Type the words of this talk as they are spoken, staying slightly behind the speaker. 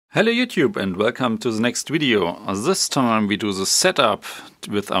Hello YouTube and welcome to the next video. This time we do the setup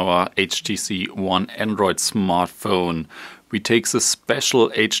with our HTC One Android smartphone. We take the special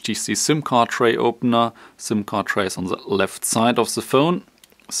HTC SIM card tray opener. SIM card tray is on the left side of the phone.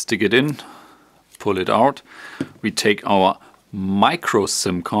 Stick it in, pull it out. We take our micro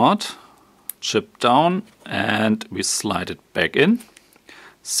SIM card, chip down, and we slide it back in.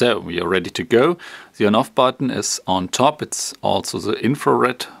 So we are ready to go. The on off button is on top. It's also the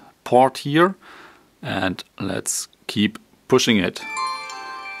infrared port here, and let's keep pushing it.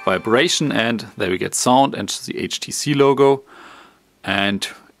 Vibration, and there we get sound and the HTC logo, and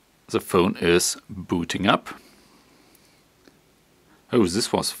the phone is booting up. Oh,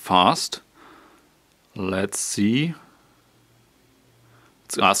 this was fast. Let's see.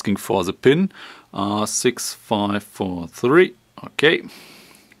 It's asking for the pin 6543. Okay.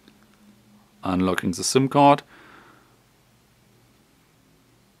 Unlocking the SIM card.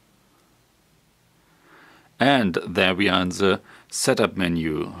 And there we are in the setup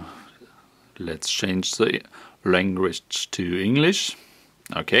menu. Let's change the language to English.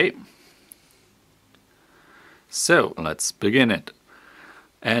 Okay. So let's begin it.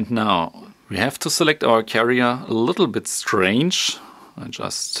 And now we have to select our carrier. A little bit strange. I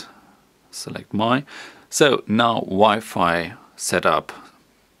just select my. So now Wi-Fi setup.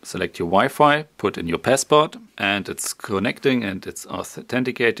 Select your Wi-Fi, put in your passport, and it's connecting and it's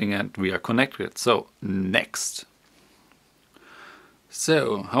authenticating, and we are connected. So next.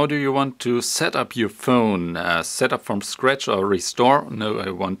 So how do you want to set up your phone? Set up from scratch or restore? No,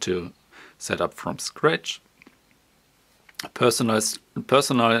 I want to set up from scratch. Personalize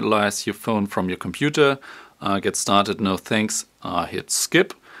your phone from your computer. Get started, no thanks. Hit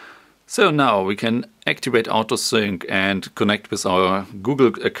skip. So now we can activate AutoSync and connect with our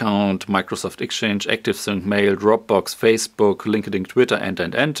Google account, Microsoft Exchange, ActiveSync, Mail, Dropbox, Facebook, LinkedIn, Twitter, and.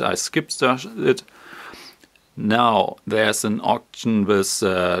 I skipped it. Now there's an auction with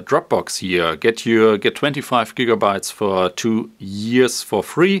Dropbox here. Get 25 gigabytes for 2 years for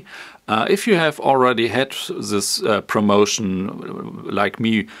free. If you have already had this promotion, like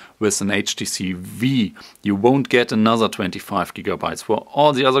me, with an HTC V, you won't get another 25 gigabytes. For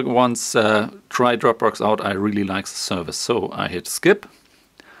all the other ones, try Dropbox out. I really like the service. So I hit skip.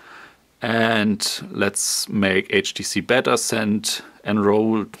 And let's make HTC better. Send,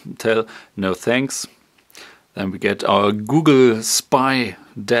 enroll, tell, no thanks. Then we get our Google Spy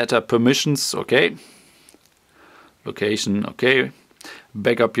data permissions. Okay. Location. Okay.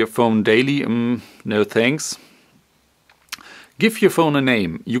 Backup your phone daily. No thanks. Give your phone a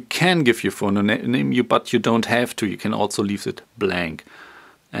name. You can give your phone a name, but you don't have to. You can also leave it blank.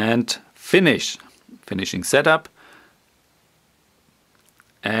 And finish. Finishing setup.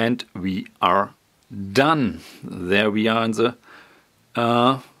 And we are done. There we are in the...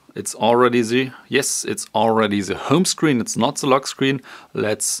 it's already the home screen. It's not the lock screen.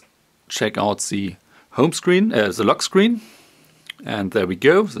 Let's check out the home screen, the lock screen. And there we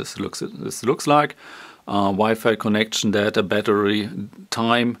go. This looks like Wi-Fi connection, data, battery,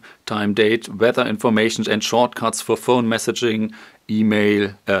 time, date, weather information, and shortcuts for phone messaging,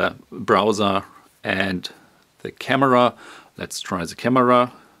 email, browser, and the camera. Let's try the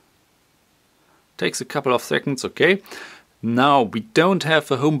camera. Takes a couple of seconds. Okay. Now we don't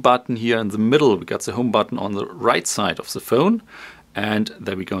have a home button here in the middle. We got the home button on the right side of the phone, and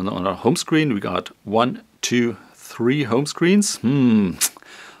there we go on our home screen. We got 1, 2, 3 home screens.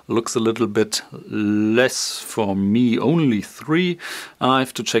 Looks a little bit less for me. Only 3. I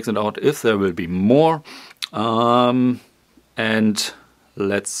have to check it out if there will be more. And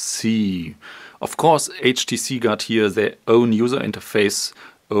let's see. Of course, HTC got here their own user interface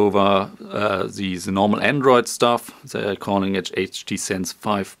over the normal Android stuff. They're calling it HT Sense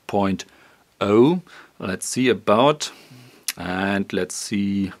 5.0. Let's see about, and let's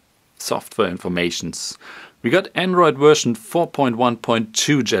see software informations. We got Android version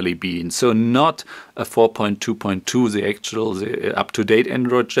 4.1.2 Jelly Bean, so not a 4.2.2, the up-to-date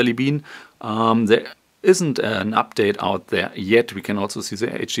Android Jelly Bean. There isn't an update out there yet. We can also see the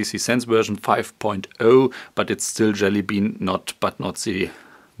HTC Sense version 5.0, but it's still Jelly Bean, but not the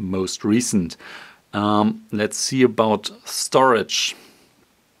most recent. Let's see about storage.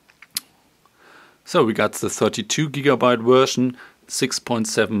 So we got the 32 gigabyte version.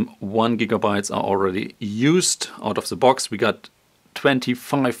 6.71 gigabytes are already used out of the box. We got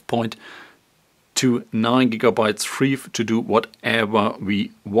 25.29 gigabytes free to do whatever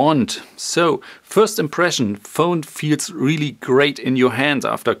we want. So first impression, phone feels really great in your hands.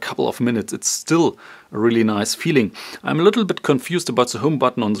 After a couple of minutes, it's still a really nice feeling. I'm a little bit confused about the home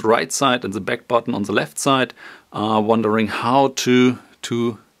button on the right side and the back button on the left side. Wondering how to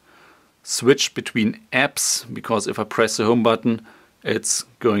switch between apps, because if I press the home button, it's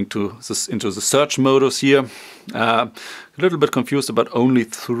going to into the search modus here. A little bit confused about only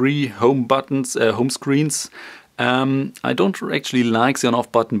 3 home buttons, home screens. I don't actually like the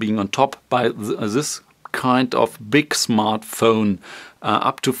on-off button being on top by this kind of big smartphone.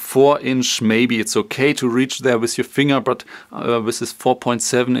 Up to 4-inch, maybe it's okay to reach there with your finger, but with this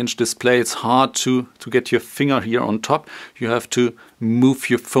 4.7-inch display, it's hard to get your finger here on top. You have to move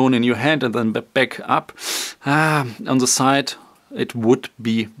your phone in your hand and then back up. On the side, it would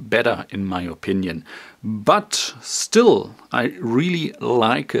be better in my opinion. But still, I really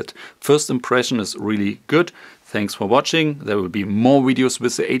like it. First impression is really good. Thanks for watching. There will be more videos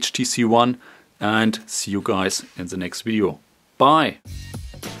with the HTC One, and see you guys in the next video. Bye!